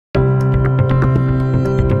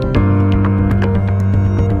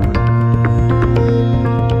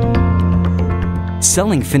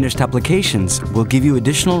Selling finished applications will give you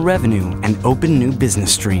additional revenue and open new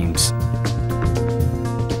business streams.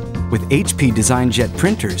 With HP Designjet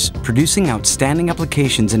printers, producing outstanding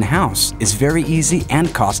applications in-house is very easy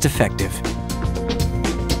and cost-effective.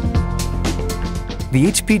 The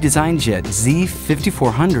HP Designjet Z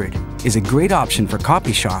 5400 is a great option for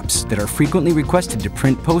copy shops that are frequently requested to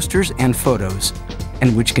print posters and photos,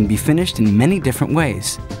 and which can be finished in many different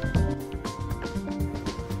ways.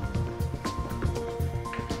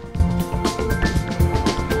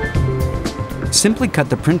 Simply cut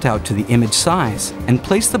the printout to the image size and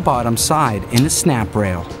place the bottom side in the snap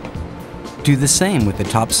rail. Do the same with the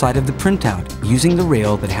top side of the printout using the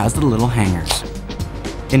rail that has the little hangers.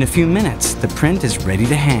 In a few minutes, the print is ready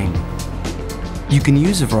to hang. You can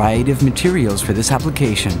use a variety of materials for this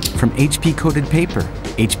application, from HP coated paper,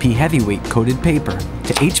 HP heavyweight coated paper,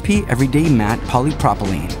 to HP everyday matte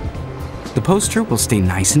polypropylene. The poster will stay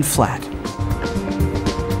nice and flat.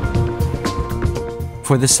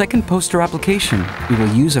 For the second poster application, we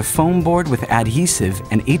will use a foam board with adhesive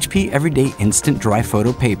and HP Everyday Instant Dry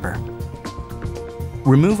Photo paper.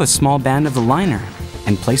 Remove a small band of the liner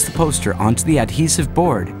and place the poster onto the adhesive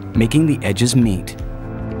board, making the edges meet.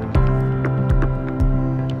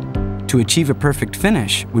 To achieve a perfect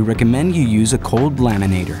finish, we recommend you use a cold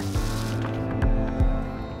laminator.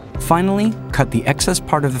 Finally, cut the excess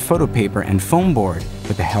part of the photo paper and foam board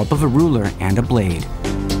with the help of a ruler and a blade.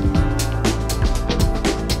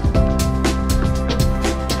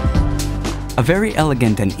 A very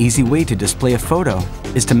elegant and easy way to display a photo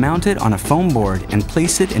is to mount it on a foam board and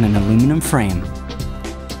place it in an aluminum frame.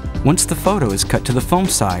 Once the photo is cut to the foam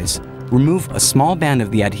size, remove a small band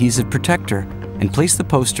of the adhesive protector and place the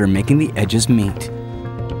poster, making the edges meet.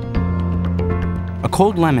 A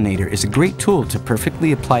cold laminator is a great tool to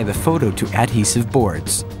perfectly apply the photo to adhesive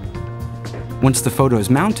boards. Once the photo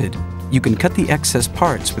is mounted, you can cut the excess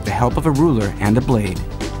parts with the help of a ruler and a blade.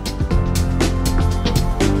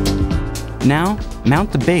 Now,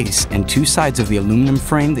 mount the base and two sides of the aluminum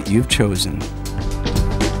frame that you've chosen.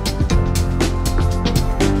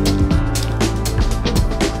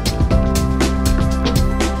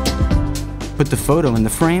 Put the photo in the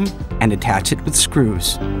frame and attach it with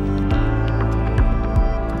screws.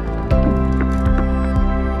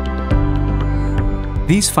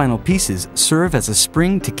 These final pieces serve as a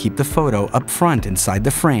spring to keep the photo up front inside the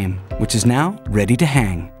frame, which is now ready to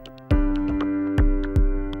hang.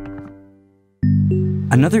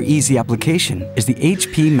 Another easy application is the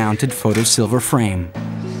HP mounted photo silver frame.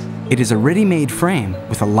 It is a ready-made frame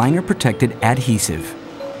with a liner-protected adhesive.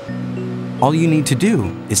 All you need to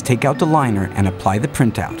do is take out the liner and apply the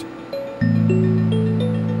printout.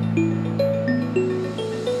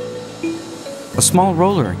 A small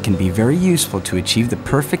roller can be very useful to achieve the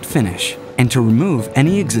perfect finish and to remove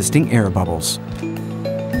any existing air bubbles.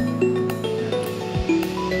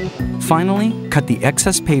 Finally, cut the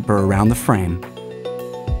excess paper around the frame.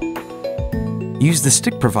 Use the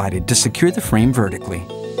stick provided to secure the frame vertically.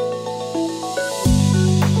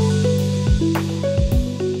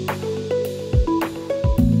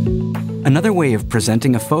 Another way of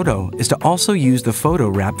presenting a photo is to also use the photo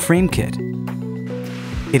wrap frame kit.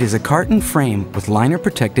 It is a carton frame with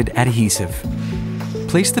liner-protected adhesive.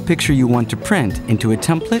 Place the picture you want to print into a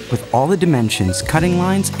template with all the dimensions, cutting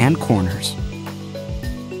lines, and corners.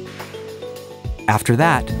 After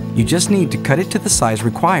that, you just need to cut it to the size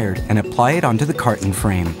required and apply it onto the carton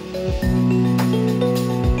frame.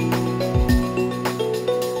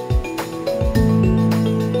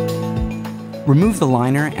 Remove the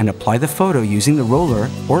liner and apply the photo using the roller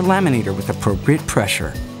or laminator with appropriate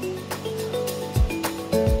pressure.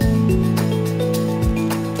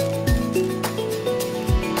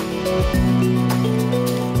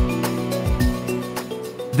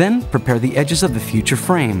 Then prepare the edges of the future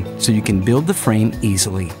frame so you can build the frame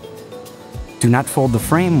easily. Do not fold the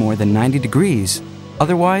frame more than 90 degrees,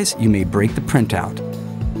 otherwise you may break the printout.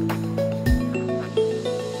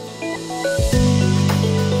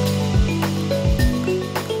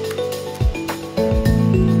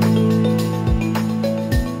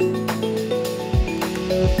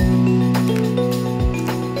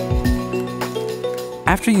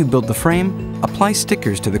 After you build the frame, apply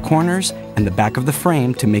stickers to the corners and the back of the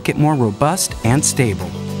frame to make it more robust and stable.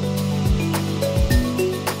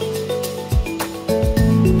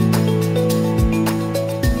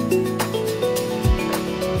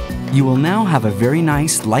 You will now have a very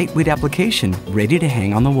nice lightweight application ready to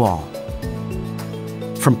hang on the wall.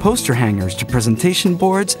 From poster hangers to presentation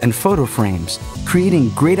boards and photo frames, creating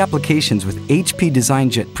great applications with HP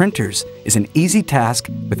Designjet printers is an easy task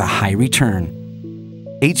with a high return.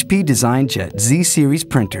 HP Designjet Z series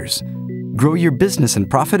printers. Grow your business and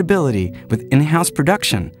profitability with in-house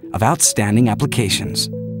production of outstanding applications.